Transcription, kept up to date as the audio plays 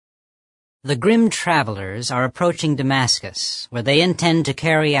The grim travelers are approaching Damascus, where they intend to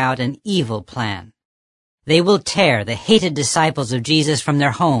carry out an evil plan. They will tear the hated disciples of Jesus from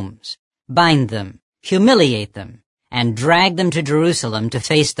their homes, bind them, humiliate them, and drag them to Jerusalem to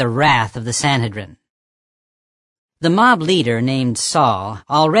face the wrath of the Sanhedrin. The mob leader named Saul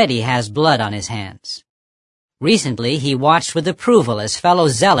already has blood on his hands. Recently, he watched with approval as fellow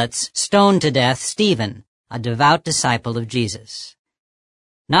zealots stoned to death Stephen, a devout disciple of Jesus.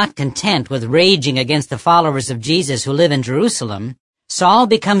 Not content with raging against the followers of Jesus who live in Jerusalem, Saul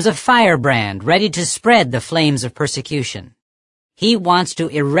becomes a firebrand ready to spread the flames of persecution. He wants to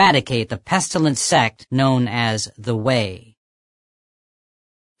eradicate the pestilent sect known as the Way.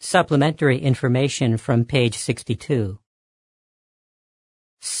 Supplementary information from page 62.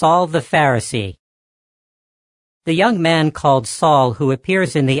 Saul the Pharisee. The young man called Saul who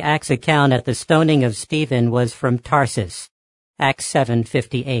appears in the Acts account at the stoning of Stephen was from Tarsus, Acts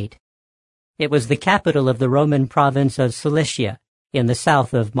 7:58. It was the capital of the Roman province of Cilicia, in the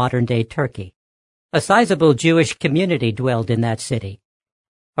south of modern-day Turkey. A sizable Jewish community dwelled in that city.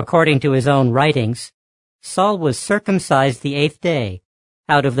 According to his own writings, Saul was circumcised the 8th day,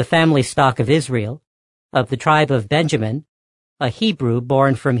 out of the family stock of Israel, of the tribe of Benjamin, a Hebrew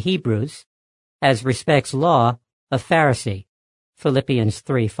born from Hebrews, as respects law, a Pharisee, Philippians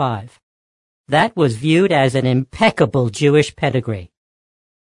 3:5. That was viewed as an impeccable Jewish pedigree.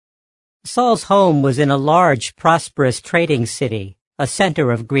 Saul's home was in a large, prosperous trading city, a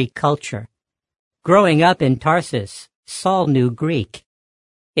center of Greek culture. Growing up in Tarsus, Saul knew Greek.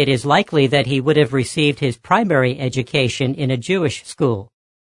 It is likely that he would have received his primary education in a Jewish school.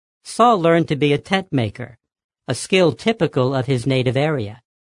 Saul learned to be a tent maker, a skill typical of his native area.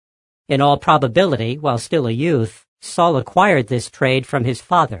 In all probability, while still a youth, Saul acquired this trade from his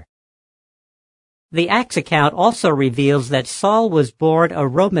father. The Acts account also reveals that Saul was born a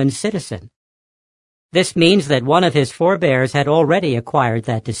Roman citizen. This means that one of his forebears had already acquired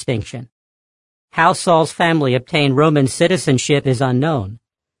that distinction. How Saul's family obtained Roman citizenship is unknown.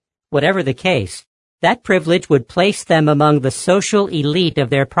 Whatever the case, that privilege would place them among the social elite of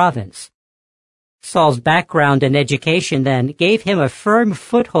their province. Saul's background and education then gave him a firm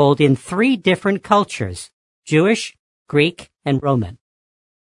foothold in 3 different cultures: Jewish, Greek, and Roman.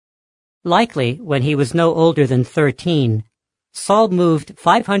 Likely, when he was no older than 13, Saul moved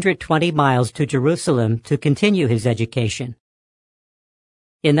 520 miles to Jerusalem to continue his education.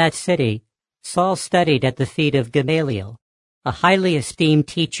 In that city, Saul studied at the feet of Gamaliel, a highly esteemed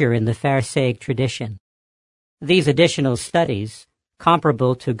teacher in the Pharisaic tradition. These additional studies,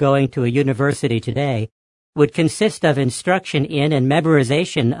 comparable to going to a university today, would consist of instruction in and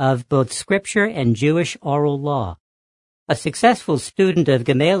memorization of both scripture and Jewish oral law. A successful student of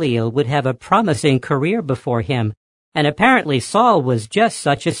Gamaliel would have a promising career before him, and apparently Saul was just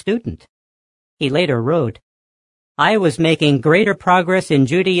such a student. He later wrote, "I was making greater progress in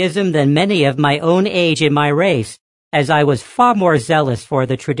Judaism than many of my own age in my race, as I was far more zealous for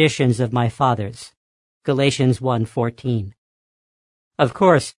the traditions of my fathers." Galatians 1:14. Of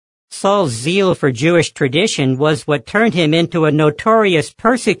course, Saul's zeal for Jewish tradition was what turned him into a notorious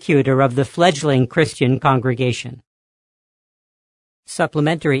persecutor of the fledgling Christian congregation.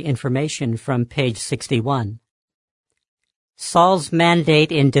 Supplementary information from page 61. Saul's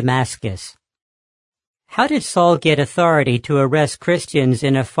mandate in Damascus. How did Saul get authority to arrest Christians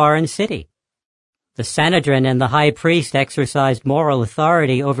in a foreign city? The Sanhedrin and the high priest exercised moral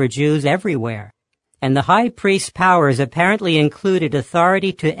authority over Jews everywhere, and the high priest's powers apparently included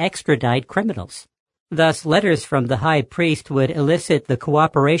authority to extradite criminals. Thus, letters from the high priest would elicit the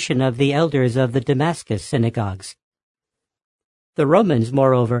cooperation of the elders of the Damascus synagogues. The Romans,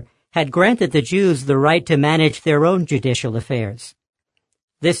 moreover, had granted the Jews the right to manage their own judicial affairs.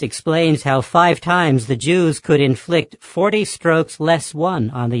 This explains how 5 times the Jews could inflict 40 strokes less 1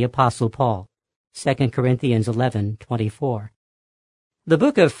 on the Apostle Paul, 2 Corinthians 11:24. The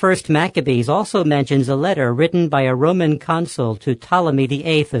book of 1 Maccabees also mentions a letter written by a Roman consul to Ptolemy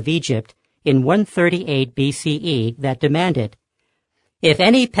VIII of Egypt in 138 BCE that demanded, "If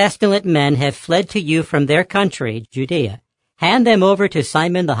any pestilent men have fled to you from their country, Judea, hand them over to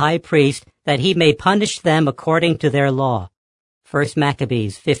Simon the high priest, that he may punish them according to their law." 1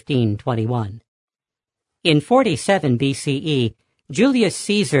 Maccabees 15:21. In 47 BCE, Julius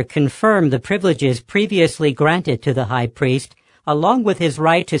Caesar confirmed the privileges previously granted to the high priest, along with his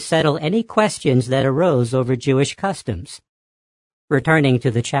right to settle any questions that arose over Jewish customs. Returning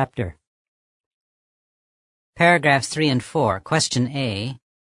to the chapter. Paragraphs 3 and 4. Question A.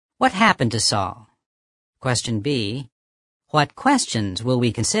 What happened to Saul? Question B. What questions will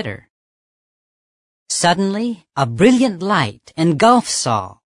we consider? Suddenly, a brilliant light engulfs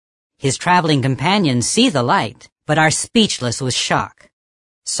Saul. His traveling companions see the light, but are speechless with shock.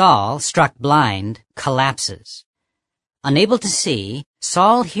 Saul, struck blind, collapses. Unable to see,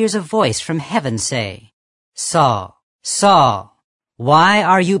 Saul hears a voice from heaven say, "Saul, Saul, why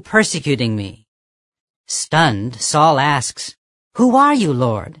are you persecuting me?" Stunned, Saul asks, "Who are you,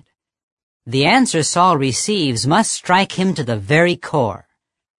 Lord?" The answer Saul receives must strike him to the very core.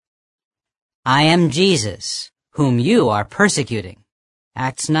 "I am Jesus, whom you are persecuting."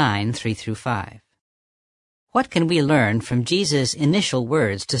 Acts 9, 3-5. What can we learn from Jesus' initial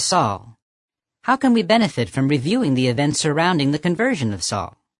words to Saul? How can we benefit from reviewing the events surrounding the conversion of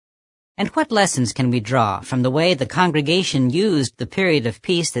Saul? And what lessons can we draw from the way the congregation used the period of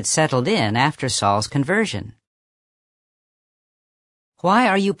peace that settled in after Saul's conversion? Why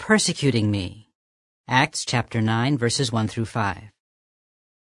are you persecuting me? Acts chapter 9, verses 1-5.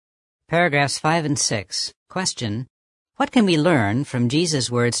 Paragraphs 5 and 6. Question: what can we learn from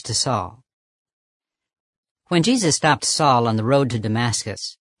Jesus' words to Saul? When Jesus stopped Saul on the road to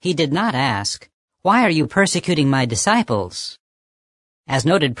Damascus, he did not ask, "Why are you persecuting my disciples?" As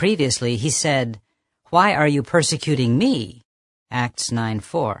noted previously, he said, "Why are you persecuting me?" Acts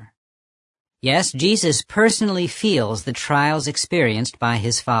 9:4. Yes, Jesus personally feels the trials experienced by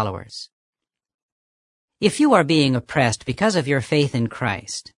his followers. If you are being oppressed because of your faith in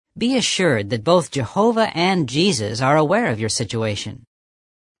Christ, be assured that both Jehovah and Jesus are aware of your situation.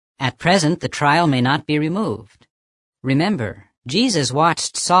 At present, the trial may not be removed. Remember, Jesus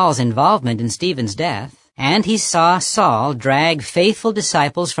watched Saul's involvement in Stephen's death, and he saw Saul drag faithful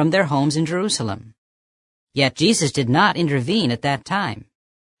disciples from their homes in Jerusalem. Yet Jesus did not intervene at that time.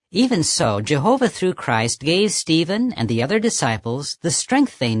 Even so, Jehovah through Christ gave Stephen and the other disciples the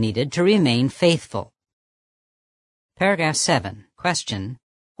strength they needed to remain faithful. Paragraph 7. Question: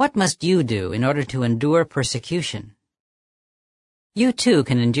 what must you do in order to endure persecution? You too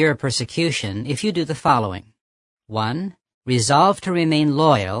can endure persecution if you do the following. 1. Resolve to remain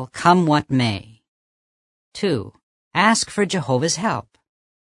loyal, come what may. 2. Ask for Jehovah's help.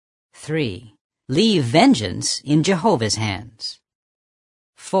 3. Leave vengeance in Jehovah's hands.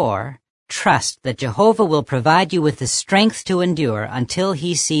 4. Trust that Jehovah will provide you with the strength to endure until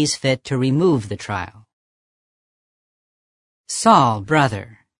he sees fit to remove the trial. Saul,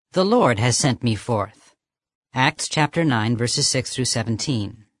 brother, the Lord has sent me forth. Acts chapter 9, verses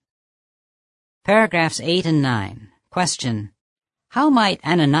 6-17. Paragraphs 8 and 9. Question: how might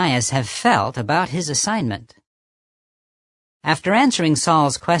Ananias have felt about his assignment? After answering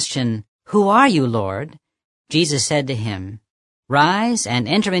Saul's question, "Who are you, Lord?" Jesus said to him, "Rise and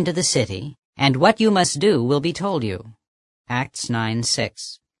enter into the city, and what you must do will be told you." Acts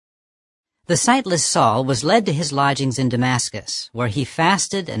 9:6. The sightless Saul was led to his lodgings in Damascus, where he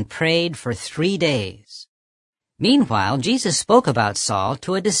fasted and prayed for 3 days. Meanwhile, Jesus spoke about Saul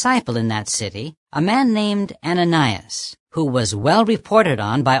to a disciple in that city, a man named Ananias, who was well reported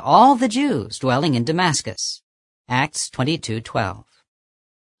on by all the Jews dwelling in Damascus. Acts 22:12.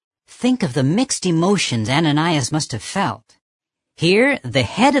 Think of the mixed emotions Ananias must have felt. Here, the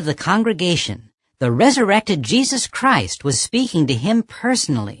head of the congregation, the resurrected Jesus Christ, was speaking to him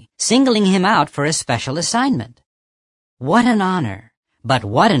personally, singling him out for a special assignment. What an honor, but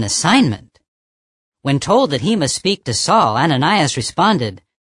what an assignment! When told that he must speak to Saul, Ananias responded,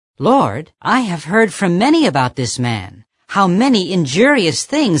 "Lord, I have heard from many about this man, how many injurious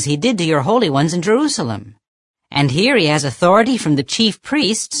things he did to your holy ones in Jerusalem. And here he has authority from the chief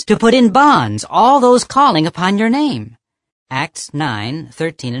priests to put in bonds all those calling upon your name." Acts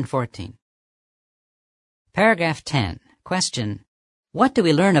 9:13 and 14. Paragraph 10. Question: what do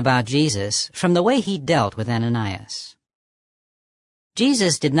we learn about Jesus from the way he dealt with Ananias?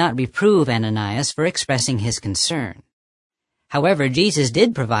 Jesus did not reprove Ananias for expressing his concern. However, Jesus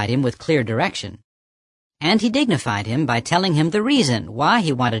did provide him with clear direction, and he dignified him by telling him the reason why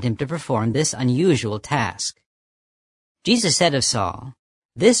he wanted him to perform this unusual task. Jesus said of Saul,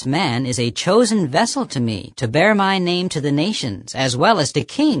 "This man is a chosen vessel to me to bear my name to the nations, as well as to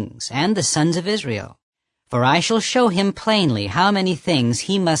kings and the sons of Israel. For I shall show him plainly how many things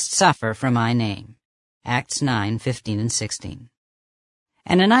he must suffer for my name." Acts 9:15 and 16.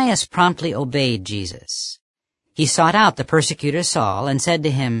 Ananias promptly obeyed Jesus. He sought out the persecutor Saul and said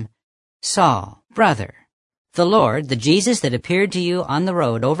to him, "Saul, brother, the Lord, the Jesus that appeared to you on the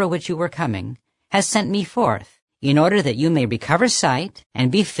road over which you were coming, has sent me forth, in order that you may recover sight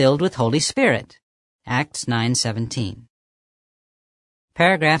and be filled with Holy Spirit." Acts 9:17.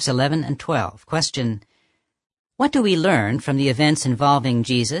 Paragraphs 11 and 12. Question: what do we learn from the events involving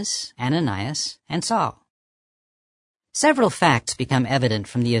Jesus, Ananias, and Saul? Several facts become evident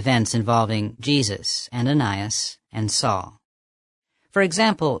from the events involving Jesus, Ananias, and Saul. For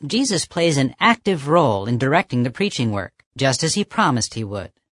example, Jesus plays an active role in directing the preaching work, just as he promised he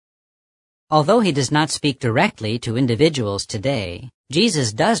would. Although he does not speak directly to individuals today,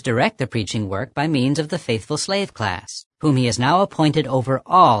 Jesus does direct the preaching work by means of the faithful slave class, whom he has now appointed over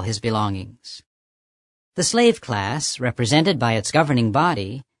all his belongings. The slave class, represented by its governing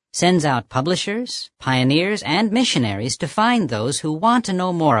body, sends out publishers, pioneers, and missionaries to find those who want to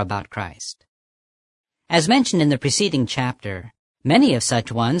know more about Christ. As mentioned in the preceding chapter, many of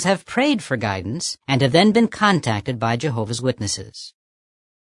such ones have prayed for guidance and have then been contacted by Jehovah's Witnesses.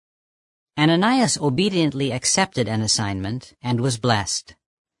 Ananias obediently accepted an assignment and was blessed.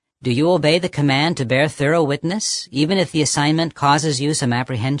 Do you obey the command to bear thorough witness, even if the assignment causes you some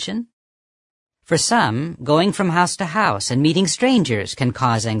apprehension? For some, going from house to house and meeting strangers can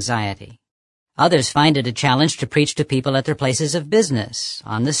cause anxiety. Others find it a challenge to preach to people at their places of business,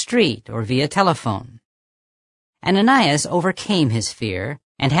 on the street, or via telephone. Ananias overcame his fear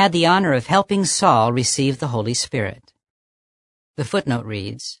and had the honor of helping Saul receive the Holy Spirit. The footnote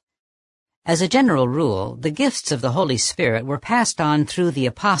reads, as a general rule, the gifts of the Holy Spirit were passed on through the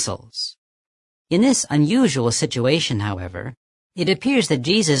apostles. In this unusual situation, however, it appears that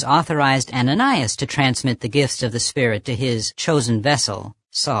Jesus authorized Ananias to transmit the gifts of the Spirit to his chosen vessel,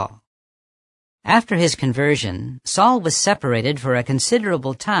 Saul. After his conversion, Saul was separated for a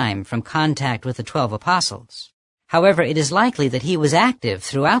considerable time from contact with the 12 apostles. However, it is likely that he was active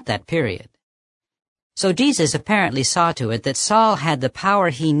throughout that period. So Jesus apparently saw to it that Saul had the power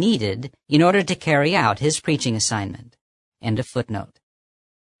he needed in order to carry out his preaching assignment. End of footnote.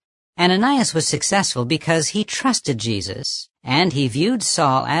 Ananias was successful because he trusted Jesus, and he viewed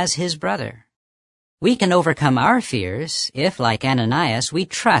Saul as his brother. We can overcome our fears if, like Ananias, we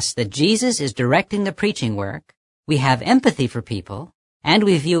trust that Jesus is directing the preaching work, we have empathy for people, and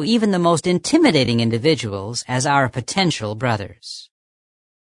we view even the most intimidating individuals as our potential brothers.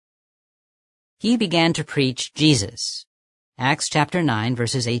 He began to preach Jesus. Acts chapter 9,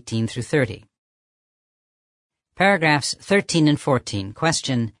 verses 18 through 30. Paragraphs 13 and 14.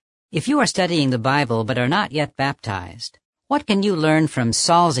 Question: if you are studying the Bible but are not yet baptized, what can you learn from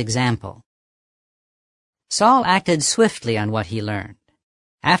Saul's example? Saul acted swiftly on what he learned.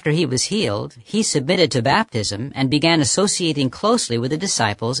 After he was healed, he submitted to baptism and began associating closely with the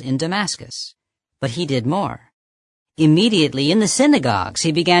disciples in Damascus. But he did more. Immediately in the synagogues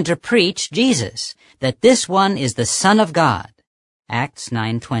he began to preach Jesus, that this one is the Son of God. Acts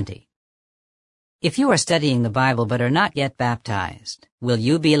 9:20. If you are studying the Bible but are not yet baptized, will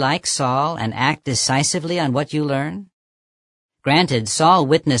you be like Saul and act decisively on what you learn? Granted, Saul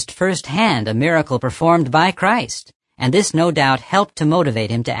witnessed firsthand a miracle performed by Christ, and this no doubt helped to motivate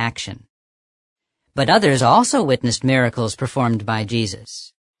him to action. But others also witnessed miracles performed by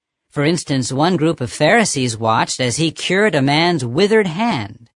Jesus. For instance, one group of Pharisees watched as he cured a man's withered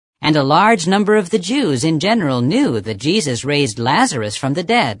hand, and a large number of the Jews in general knew that Jesus raised Lazarus from the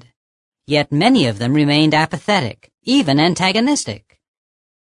dead. Yet many of them remained apathetic, even antagonistic.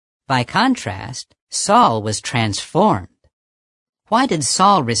 By contrast, Saul was transformed. Why did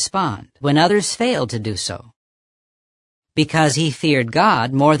Saul respond when others failed to do so? Because he feared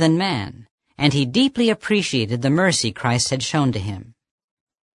God more than man, and he deeply appreciated the mercy Christ had shown to him.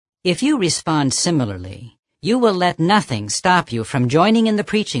 If you respond similarly, you will let nothing stop you from joining in the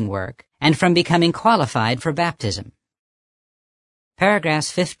preaching work and from becoming qualified for baptism.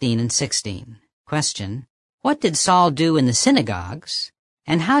 Paragraphs 15 and 16. Question: what did Saul do in the synagogues,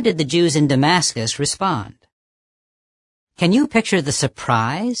 and how did the Jews in Damascus respond? Can you picture the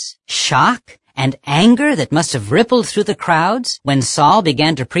surprise, shock, and anger that must have rippled through the crowds when Saul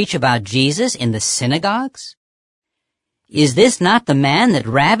began to preach about Jesus in the synagogues? Is this not the man that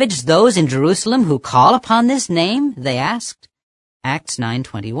ravaged those in Jerusalem who call upon this name? They asked. Acts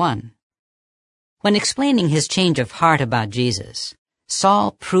 9:21. When explaining his change of heart about Jesus,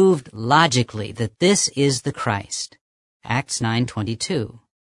 Saul proved logically that this is the Christ. Acts 9:22.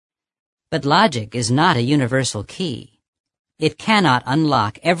 But logic is not a universal key. It cannot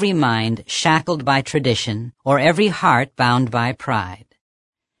unlock every mind shackled by tradition or every heart bound by pride.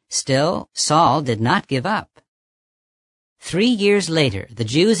 Still, Saul did not give up. 3 years later, the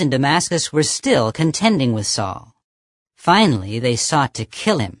Jews in Damascus were still contending with Saul. Finally, they sought to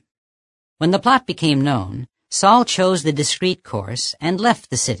kill him. When the plot became known, Saul chose the discreet course and left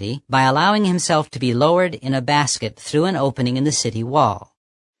the city by allowing himself to be lowered in a basket through an opening in the city wall.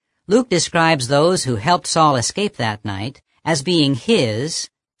 Luke describes those who helped Saul escape that night as being his,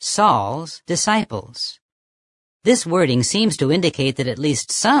 Saul's, disciples. This wording seems to indicate that at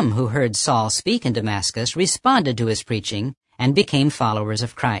least some who heard Saul speak in Damascus responded to his preaching and became followers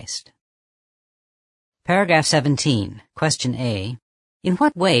of Christ. Paragraph 17. Question A. In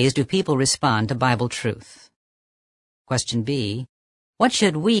what ways do people respond to Bible truth? Question B. What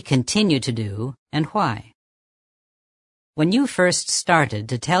should we continue to do and why? When you first started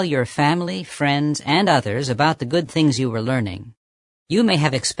to tell your family, friends, and others about the good things you were learning, you may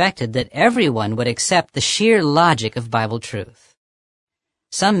have expected that everyone would accept the sheer logic of Bible truth.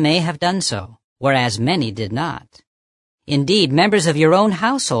 Some may have done so, whereas many did not. Indeed, members of your own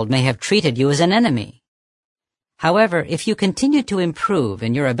household may have treated you as an enemy. However, if you continue to improve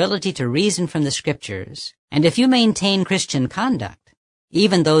in your ability to reason from the Scriptures, and if you maintain Christian conduct,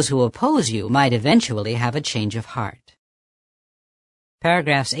 even those who oppose you might eventually have a change of heart.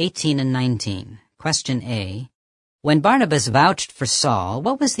 Paragraphs 18 and 19. Question A. When Barnabas vouched for Saul,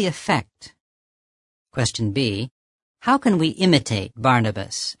 what was the effect? Question B. How can we imitate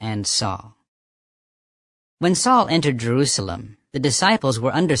Barnabas and Saul? When Saul entered Jerusalem, the disciples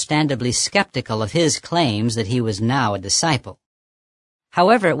were understandably skeptical of his claims that he was now a disciple.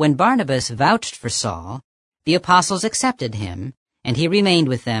 However, when Barnabas vouched for Saul, the apostles accepted him, and he remained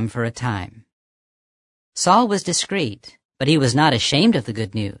with them for a time. Saul was discreet, but he was not ashamed of the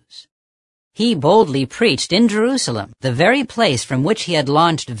good news. He boldly preached in Jerusalem, the very place from which he had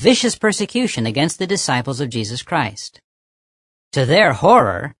launched vicious persecution against the disciples of Jesus Christ. To their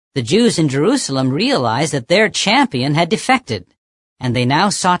horror, the Jews in Jerusalem realized that their champion had defected, and they now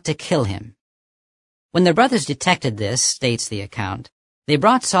sought to kill him. When the brothers detected this, states the account, they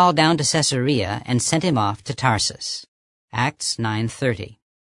brought Saul down to Caesarea and sent him off to Tarsus. Acts 9:30.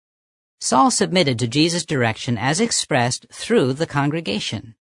 Saul submitted to Jesus' direction as expressed through the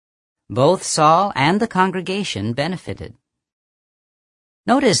congregation. Both Saul and the congregation benefited.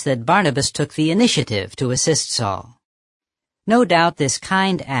 Notice that Barnabas took the initiative to assist Saul. No doubt this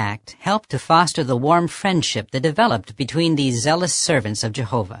kind act helped to foster the warm friendship that developed between these zealous servants of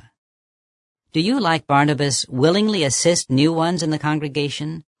Jehovah. Do you, like Barnabas, willingly assist new ones in the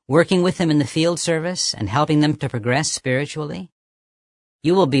congregation, working with them in the field service and helping them to progress spiritually?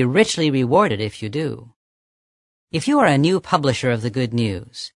 You will be richly rewarded if you do. If you are a new publisher of the good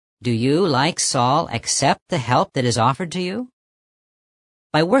news, do you, like Saul, accept the help that is offered to you?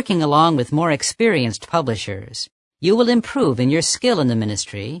 By working along with more experienced publishers, you will improve in your skill in the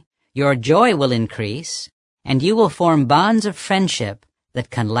ministry, your joy will increase, and you will form bonds of friendship that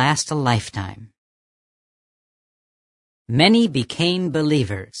can last a lifetime. Many became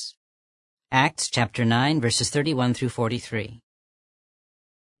believers. Acts chapter 9, verses 31 through 43.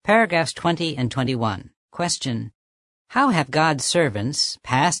 Paragraphs 20 and 21. Question. How have God's servants,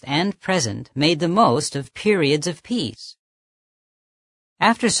 past and present, made the most of periods of peace?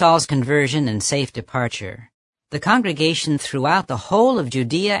 After Saul's conversion and safe departure, the congregation throughout the whole of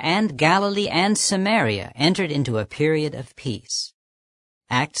Judea and Galilee and Samaria entered into a period of peace.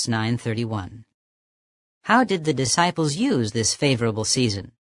 Acts 9:31. How did the disciples use this favorable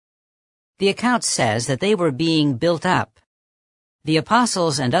season? The account says that they were being built up. The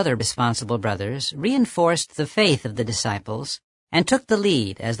apostles and other responsible brothers reinforced the faith of the disciples and took the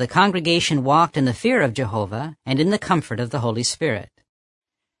lead as the congregation walked in the fear of Jehovah and in the comfort of the Holy Spirit.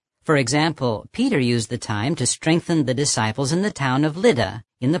 For example, Peter used the time to strengthen the disciples in the town of Lydda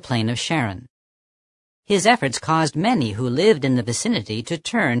in the plain of Sharon. His efforts caused many who lived in the vicinity to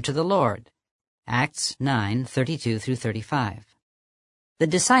turn to the Lord. Acts 9:32 through 35. The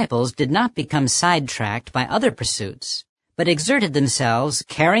disciples did not become sidetracked by other pursuits, but exerted themselves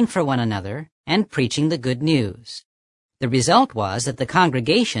caring for one another and preaching the good news. The result was that the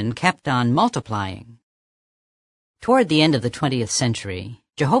congregation kept on multiplying. Toward the end of the 20th century,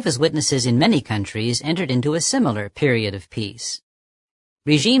 Jehovah's Witnesses in many countries entered into a similar period of peace.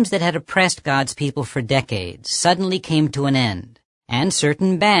 Regimes that had oppressed God's people for decades suddenly came to an end, and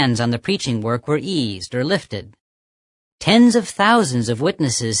certain bans on the preaching work were eased or lifted. Tens of thousands of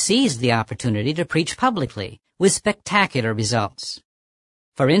witnesses seized the opportunity to preach publicly, with spectacular results.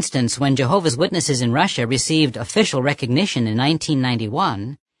 For instance, when Jehovah's Witnesses in Russia received official recognition in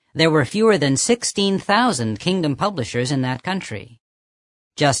 1991, there were fewer than 16,000 kingdom publishers in that country.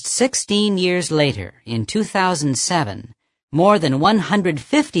 Just 16 years later, in 2007, more than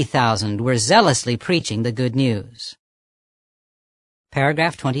 150,000 were zealously preaching the good news.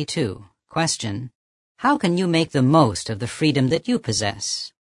 Paragraph 22. Question. How can you make the most of the freedom that you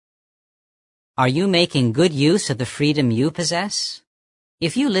possess? Are you making good use of the freedom you possess?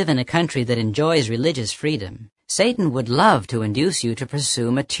 If you live in a country that enjoys religious freedom, Satan would love to induce you to pursue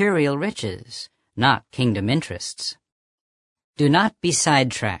material riches, not kingdom interests. Do not be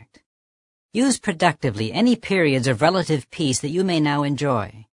sidetracked. Use productively any periods of relative peace that you may now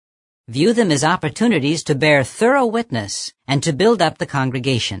enjoy. View them as opportunities to bear thorough witness and to build up the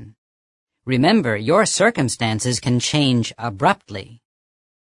congregation. Remember, your circumstances can change abruptly.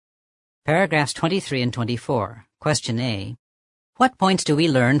 Paragraphs 23 and 24. Question A. What points do we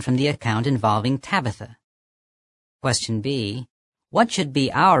learn from the account involving Tabitha? Question B. What should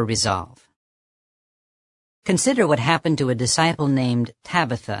be our resolve? Consider what happened to a disciple named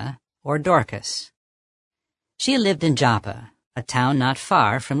Tabitha, or Dorcas. She lived in Joppa, a town not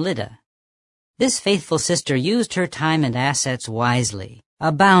far from Lydda. This faithful sister used her time and assets wisely,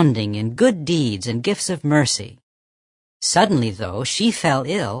 abounding in good deeds and gifts of mercy. Suddenly, though, she fell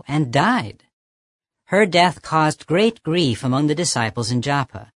ill and died. Her death caused great grief among the disciples in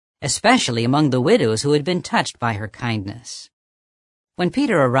Joppa, especially among the widows who had been touched by her kindness. When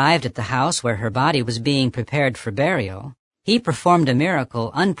Peter arrived at the house where her body was being prepared for burial, he performed a miracle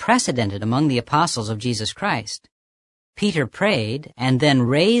unprecedented among the apostles of Jesus Christ. Peter prayed and then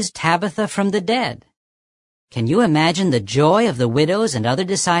raised Tabitha from the dead. Can you imagine the joy of the widows and other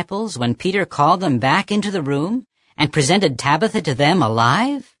disciples when Peter called them back into the room and presented Tabitha to them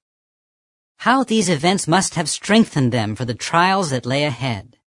alive? How these events must have strengthened them for the trials that lay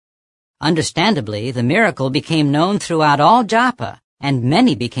ahead. Understandably, the miracle became known throughout all Joppa, and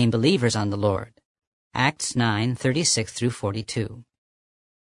many became believers on the Lord. Acts 9:36 through 42.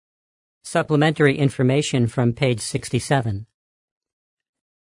 Supplementary information from page 67.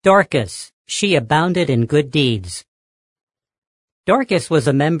 Dorcas, she abounded in good deeds. Dorcas was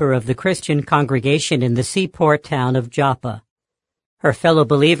a member of the Christian congregation in the seaport town of Joppa. Her fellow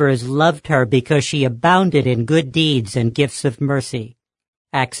believers loved her because she abounded in good deeds and gifts of mercy.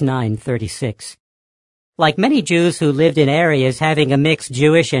 Acts 9:36. Like many Jews who lived in areas having a mixed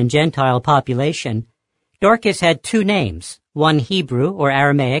Jewish and Gentile population, Dorcas had two names, one Hebrew or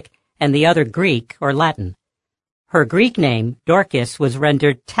Aramaic and the other Greek or Latin. Her Greek name, Dorcas, was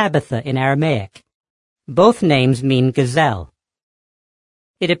rendered Tabitha in Aramaic. Both names mean gazelle.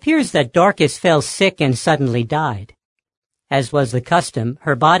 It appears that Dorcas fell sick and suddenly died. As was the custom,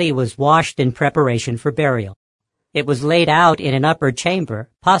 her body was washed in preparation for burial. It was laid out in an upper chamber,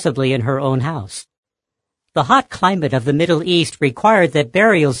 possibly in her own house. The hot climate of the Middle East required that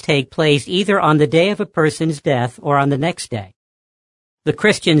burials take place either on the day of a person's death or on the next day. The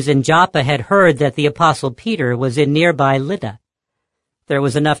Christians in Joppa had heard that the Apostle Peter was in nearby Lydda. There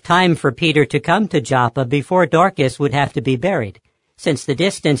was enough time for Peter to come to Joppa before Dorcas would have to be buried, since the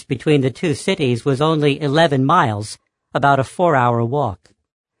distance between the two cities was only 11 miles, about a 4-hour walk.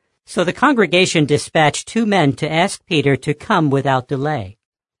 So the congregation dispatched 2 men to ask Peter to come without delay.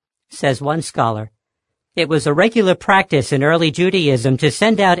 Says one scholar, it was a regular practice in early Judaism to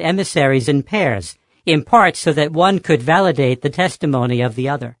send out emissaries in pairs, in part so that one could validate the testimony of the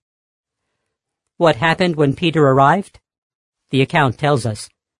other. What happened when Peter arrived? The account tells us,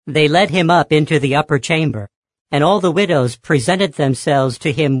 they led him up into the upper chamber, and all the widows presented themselves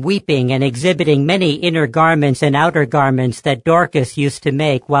to him weeping and exhibiting many inner garments and outer garments that Dorcas used to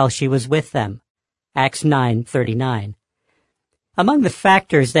make while she was with them. Acts 9:39. Among the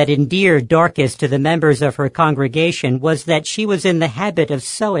factors that endeared Dorcas to the members of her congregation was that she was in the habit of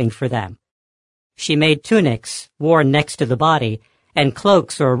sewing for them. She made tunics, worn next to the body, and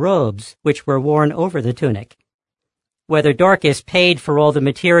cloaks or robes, which were worn over the tunic. Whether Dorcas paid for all the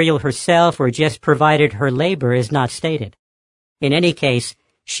material herself or just provided her labor is not stated. In any case,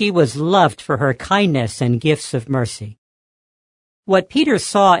 she was loved for her kindness and gifts of mercy. What Peter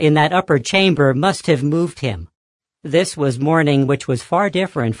saw in that upper chamber must have moved him. This was mourning which was far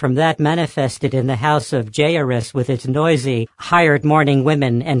different from that manifested in the house of Jairus with its noisy, hired mourning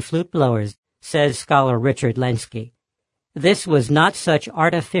women and flute blowers, says scholar Richard Lenski. This was not such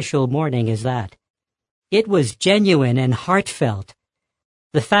artificial mourning as that. It was genuine and heartfelt.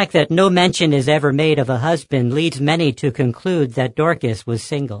 The fact that no mention is ever made of a husband leads many to conclude that Dorcas was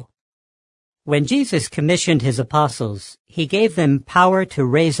single. When Jesus commissioned his apostles, he gave them power to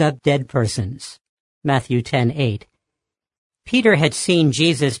raise up dead persons. Matthew 10:8. Peter had seen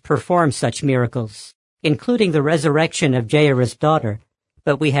Jesus perform such miracles, including the resurrection of Jairus' daughter,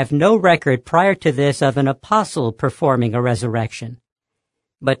 but we have no record prior to this of an apostle performing a resurrection.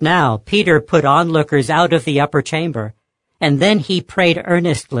 But now Peter put onlookers out of the upper chamber, and then he prayed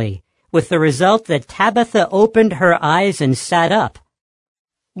earnestly, with the result that Tabitha opened her eyes and sat up.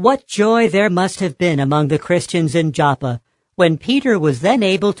 What joy there must have been among the Christians in Joppa when Peter was then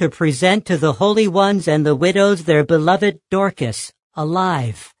able to present to the holy ones and the widows their beloved Dorcas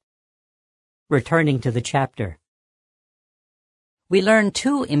alive. Returning to the chapter. We learn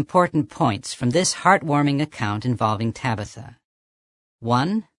 2 important points from this heartwarming account involving Tabitha.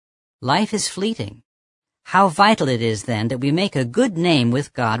 1. Life is fleeting. How vital it is then that we make a good name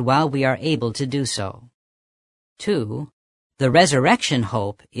with God while we are able to do so. 2. The resurrection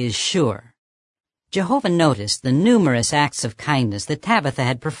hope is sure. Jehovah noticed the numerous acts of kindness that Tabitha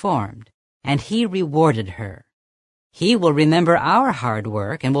had performed, and he rewarded her. He will remember our hard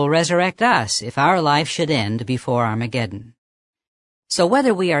work and will resurrect us if our life should end before Armageddon. So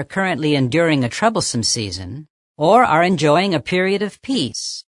whether we are currently enduring a troublesome season or are enjoying a period of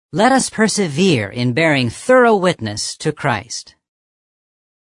peace, let us persevere in bearing thorough witness to Christ.